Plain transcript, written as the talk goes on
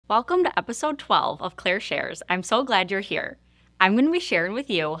Welcome to episode 12 of Claire Shares. I'm so glad you're here. I'm going to be sharing with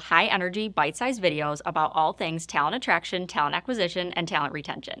you high-energy, bite-sized videos about all things talent attraction, talent acquisition, and talent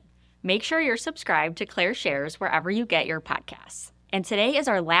retention. Make sure you're subscribed to Claire Shares wherever you get your podcasts. And today is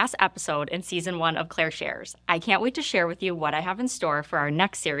our last episode in Season 1 of Claire Shares. I can't wait to share with you what I have in store for our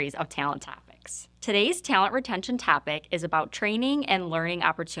next series of talent topics. Today's talent retention topic is about training and learning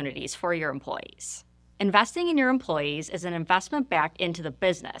opportunities for your employees. Investing in your employees is an investment back into the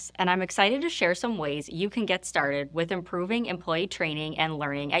business, and I'm excited to share some ways you can get started with improving employee training and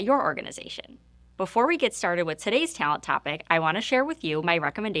learning at your organization. Before we get started with today's talent topic, I want to share with you my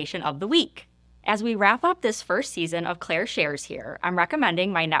recommendation of the week. As we wrap up this first season of Claire Shares here, I'm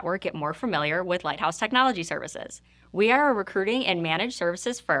recommending my network get more familiar with Lighthouse Technology Services. We are a recruiting and managed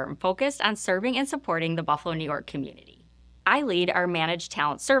services firm focused on serving and supporting the Buffalo, New York community. I lead our managed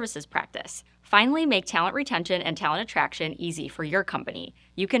talent services practice. Finally, make talent retention and talent attraction easy for your company.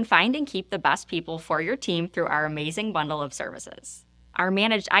 You can find and keep the best people for your team through our amazing bundle of services. Our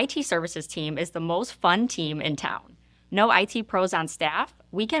managed IT services team is the most fun team in town. No IT pros on staff?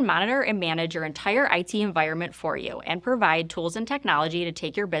 We can monitor and manage your entire IT environment for you and provide tools and technology to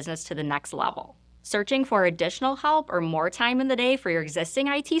take your business to the next level. Searching for additional help or more time in the day for your existing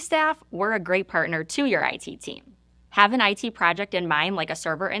IT staff? We're a great partner to your IT team. Have an IT project in mind like a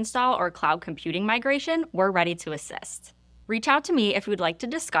server install or cloud computing migration? We're ready to assist. Reach out to me if you would like to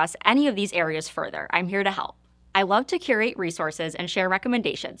discuss any of these areas further. I'm here to help. I love to curate resources and share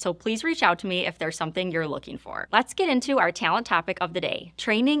recommendations, so please reach out to me if there's something you're looking for. Let's get into our talent topic of the day,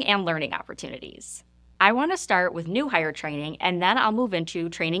 training and learning opportunities. I want to start with new hire training, and then I'll move into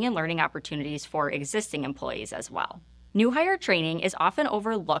training and learning opportunities for existing employees as well. New hire training is often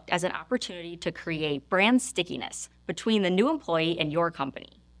overlooked as an opportunity to create brand stickiness between the new employee and your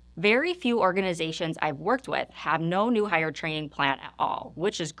company. Very few organizations I've worked with have no new hire training plan at all,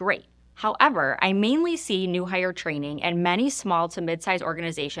 which is great. However, I mainly see new hire training in many small to mid-sized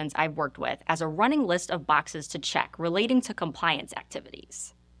organizations I've worked with as a running list of boxes to check relating to compliance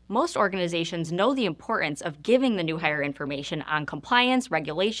activities. Most organizations know the importance of giving the new hire information on compliance,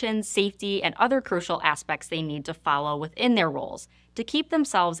 regulations, safety, and other crucial aspects they need to follow within their roles to keep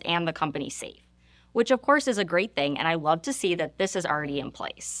themselves and the company safe, which of course is a great thing, and I love to see that this is already in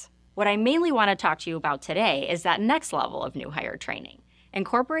place. What I mainly want to talk to you about today is that next level of new hire training,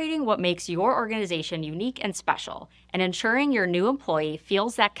 incorporating what makes your organization unique and special, and ensuring your new employee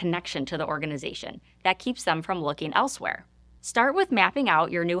feels that connection to the organization that keeps them from looking elsewhere. Start with mapping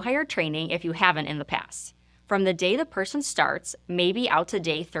out your new hire training if you haven't in the past. From the day the person starts, maybe out to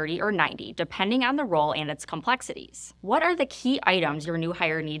day 30 or 90, depending on the role and its complexities. What are the key items your new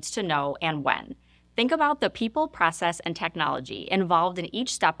hire needs to know and when? Think about the people, process, and technology involved in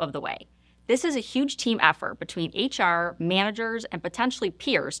each step of the way. This is a huge team effort between HR, managers, and potentially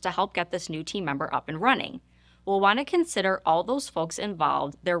peers to help get this new team member up and running. We'll want to consider all those folks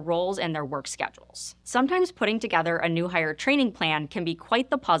involved, their roles, and their work schedules. Sometimes putting together a new hire training plan can be quite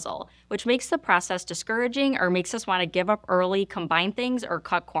the puzzle, which makes the process discouraging or makes us want to give up early, combine things, or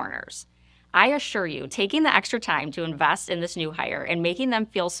cut corners. I assure you, taking the extra time to invest in this new hire and making them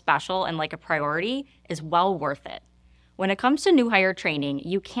feel special and like a priority is well worth it. When it comes to new hire training,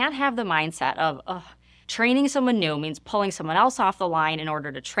 you can't have the mindset of, training someone new means pulling someone else off the line in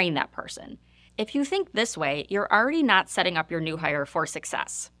order to train that person. If you think this way, you're already not setting up your new hire for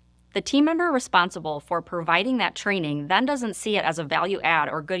success. The team member responsible for providing that training then doesn't see it as a value add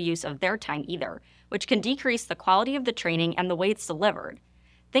or good use of their time either, which can decrease the quality of the training and the way it's delivered.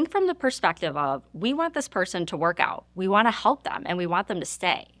 Think from the perspective of, we want this person to work out, we want to help them, and we want them to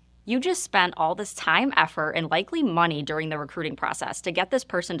stay. You just spent all this time, effort, and likely money during the recruiting process to get this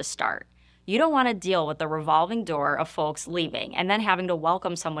person to start. You don't want to deal with the revolving door of folks leaving and then having to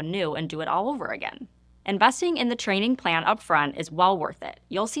welcome someone new and do it all over again. Investing in the training plan up front is well worth it.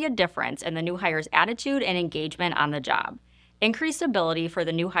 You'll see a difference in the new hire's attitude and engagement on the job. Increased ability for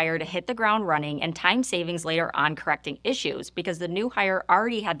the new hire to hit the ground running and time savings later on correcting issues because the new hire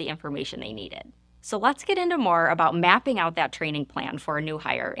already had the information they needed. So let's get into more about mapping out that training plan for a new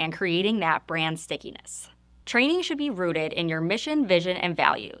hire and creating that brand stickiness. Training should be rooted in your mission, vision, and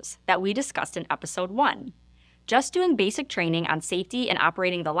values that we discussed in episode 1. Just doing basic training on safety and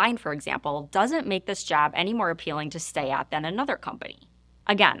operating the line, for example, doesn't make this job any more appealing to stay at than another company.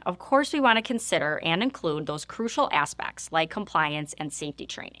 Again, of course we want to consider and include those crucial aspects like compliance and safety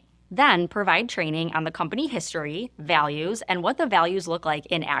training. Then provide training on the company history, values, and what the values look like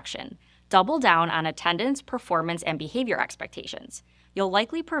in action. Double down on attendance, performance, and behavior expectations. You'll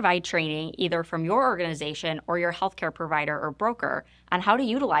likely provide training either from your organization or your healthcare provider or broker on how to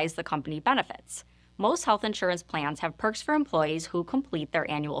utilize the company benefits. Most health insurance plans have perks for employees who complete their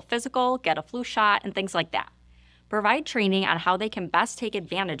annual physical, get a flu shot, and things like that. Provide training on how they can best take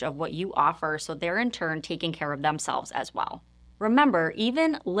advantage of what you offer so they're in turn taking care of themselves as well. Remember,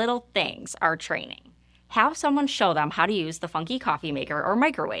 even little things are training. Have someone show them how to use the funky coffee maker or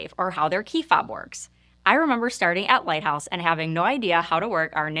microwave, or how their key fob works. I remember starting at Lighthouse and having no idea how to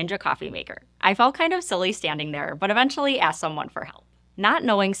work our Ninja coffee maker. I felt kind of silly standing there, but eventually asked someone for help. Not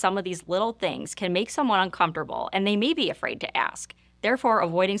knowing some of these little things can make someone uncomfortable, and they may be afraid to ask, therefore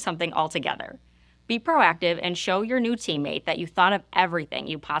avoiding something altogether. Be proactive and show your new teammate that you thought of everything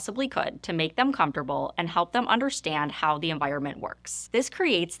you possibly could to make them comfortable and help them understand how the environment works. This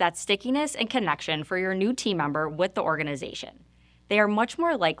creates that stickiness and connection for your new team member with the organization. They are much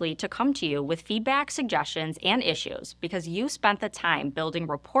more likely to come to you with feedback, suggestions, and issues because you spent the time building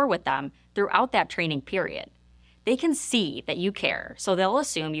rapport with them throughout that training period. They can see that you care, so they'll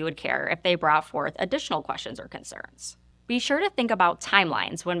assume you would care if they brought forth additional questions or concerns. Be sure to think about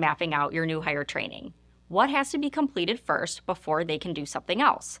timelines when mapping out your new hire training. What has to be completed first before they can do something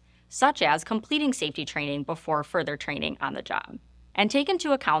else, such as completing safety training before further training on the job? And take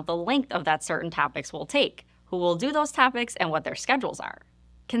into account the length of that certain topics will take, who will do those topics, and what their schedules are.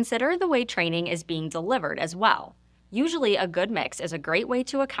 Consider the way training is being delivered as well. Usually, a good mix is a great way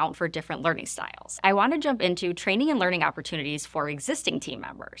to account for different learning styles. I want to jump into training and learning opportunities for existing team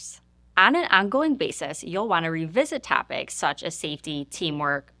members. On an ongoing basis, you'll want to revisit topics such as safety,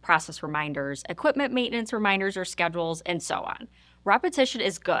 teamwork, process reminders, equipment maintenance reminders or schedules, and so on. Repetition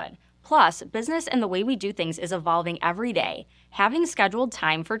is good. Plus, business and the way we do things is evolving every day. Having scheduled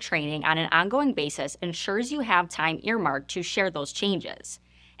time for training on an ongoing basis ensures you have time earmarked to share those changes.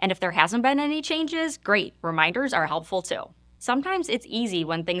 And if there hasn't been any changes, great, reminders are helpful too. Sometimes it's easy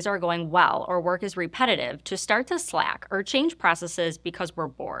when things are going well or work is repetitive to start to slack or change processes because we're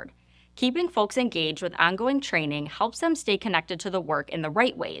bored. Keeping folks engaged with ongoing training helps them stay connected to the work in the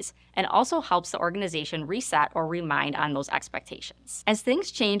right ways and also helps the organization reset or remind on those expectations. As things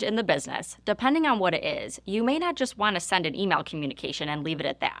change in the business, depending on what it is, you may not just want to send an email communication and leave it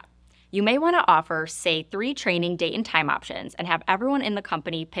at that. You may want to offer, say, 3 training date and time options and have everyone in the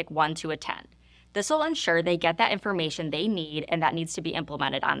company pick one to attend. This will ensure they get that information they need and that needs to be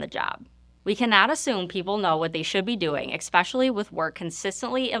implemented on the job. We cannot assume people know what they should be doing, especially with work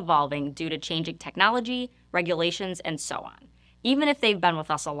consistently evolving due to changing technology, regulations, and so on, even if they've been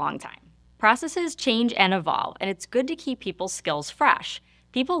with us a long time. Processes change and evolve, and it's good to keep people's skills fresh.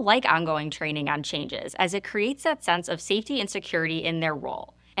 People like ongoing training on changes as it creates that sense of safety and security in their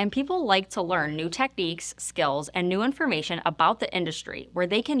role. And people like to learn new techniques, skills, and new information about the industry where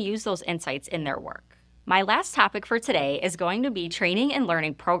they can use those insights in their work. My last topic for today is going to be training and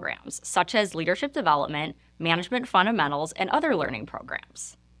learning programs, such as leadership development, management fundamentals, and other learning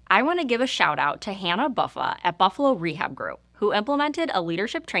programs. I want to give a shout out to Hannah Buffa at Buffalo Rehab Group, who implemented a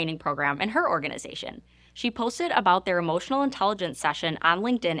leadership training program in her organization. She posted about their emotional intelligence session on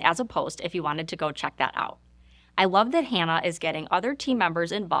LinkedIn as a post if you wanted to go check that out. I love that Hannah is getting other team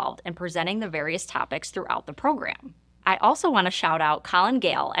members involved and presenting the various topics throughout the program. I also want to shout out Colin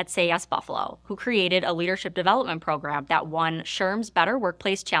Gale at Say Yes Buffalo, who created a leadership development program that won SHRM's Better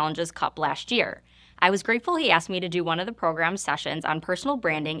Workplace Challenges Cup last year. I was grateful he asked me to do one of the program's sessions on personal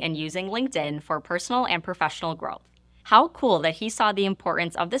branding and using LinkedIn for personal and professional growth. How cool that he saw the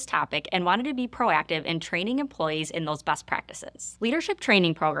importance of this topic and wanted to be proactive in training employees in those best practices. Leadership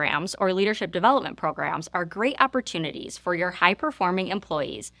training programs or leadership development programs are great opportunities for your high-performing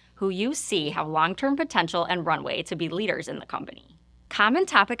employees who you see have long-term potential and runway to be leaders in the company. Common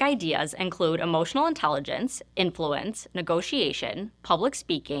topic ideas include emotional intelligence, influence, negotiation, public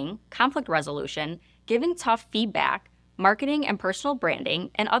speaking, conflict resolution, giving tough feedback, marketing and personal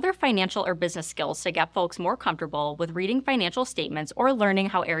branding, and other financial or business skills to get folks more comfortable with reading financial statements or learning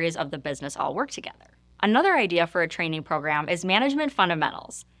how areas of the business all work together. Another idea for a training program is management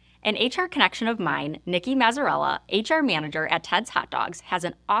fundamentals. An HR connection of mine, Nikki Mazzarella, HR manager at Ted's Hot Dogs, has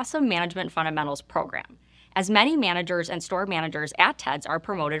an awesome management fundamentals program, as many managers and store managers at Ted's are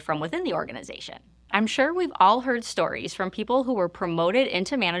promoted from within the organization. I'm sure we've all heard stories from people who were promoted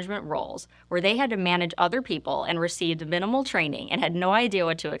into management roles where they had to manage other people and received minimal training and had no idea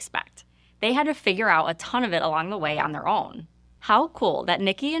what to expect. They had to figure out a ton of it along the way on their own. How cool that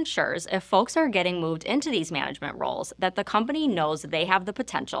Nikki ensures if folks are getting moved into these management roles that the company knows they have the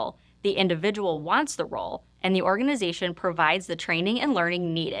potential, the individual wants the role, and the organization provides the training and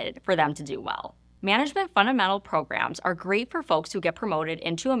learning needed for them to do well. Management fundamental programs are great for folks who get promoted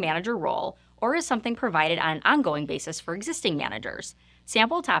into a manager role or is something provided on an ongoing basis for existing managers.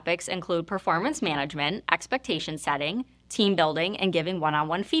 Sample topics include performance management, expectation setting, team building, and giving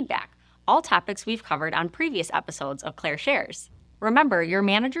one-on-one feedback, all topics we've covered on previous episodes of Claire Shares. Remember, your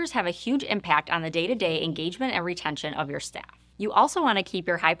managers have a huge impact on the day-to-day engagement and retention of your staff. You also want to keep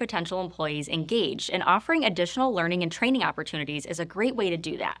your high-potential employees engaged, and offering additional learning and training opportunities is a great way to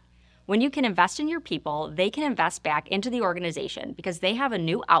do that. When you can invest in your people, they can invest back into the organization because they have a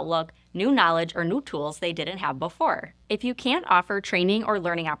new outlook, new knowledge, or new tools they didn't have before. If you can't offer training or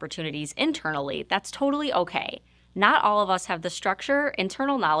learning opportunities internally, that's totally okay. Not all of us have the structure,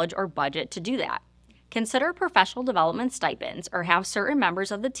 internal knowledge, or budget to do that. Consider professional development stipends, or have certain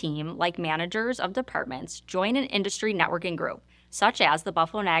members of the team, like managers of departments, join an industry networking group, such as the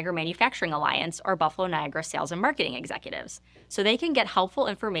Buffalo Niagara Manufacturing Alliance or Buffalo Niagara Sales and Marketing Executives, so they can get helpful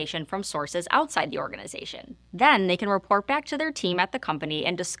information from sources outside the organization. Then they can report back to their team at the company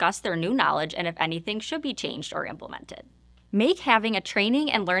and discuss their new knowledge and if anything should be changed or implemented. Make having a training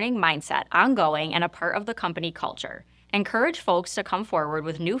and learning mindset ongoing and a part of the company culture. Encourage folks to come forward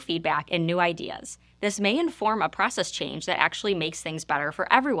with new feedback and new ideas. This may inform a process change that actually makes things better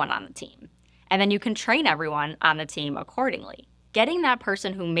for everyone on the team. And then you can train everyone on the team accordingly. Getting that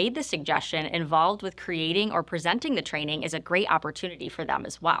person who made the suggestion involved with creating or presenting the training is a great opportunity for them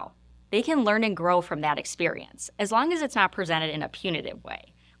as well. They can learn and grow from that experience, as long as it's not presented in a punitive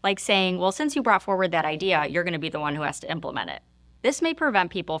way, like saying, well, since you brought forward that idea, you're going to be the one who has to implement it. This may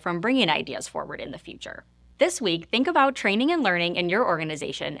prevent people from bringing ideas forward in the future. This week, think about training and learning in your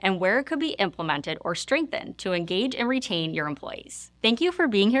organization and where it could be implemented or strengthened to engage and retain your employees. Thank you for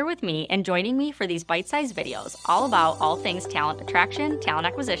being here with me and joining me for these bite-sized videos all about all things talent attraction, talent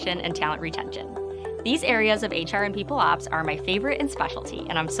acquisition, and talent retention. These areas of HR and people ops are my favorite and specialty,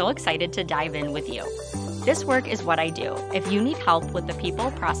 and I'm so excited to dive in with you. This work is what I do. If you need help with the people,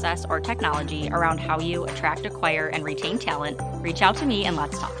 process, or technology around how you attract, acquire, and retain talent, reach out to me and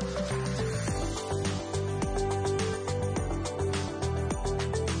let's talk.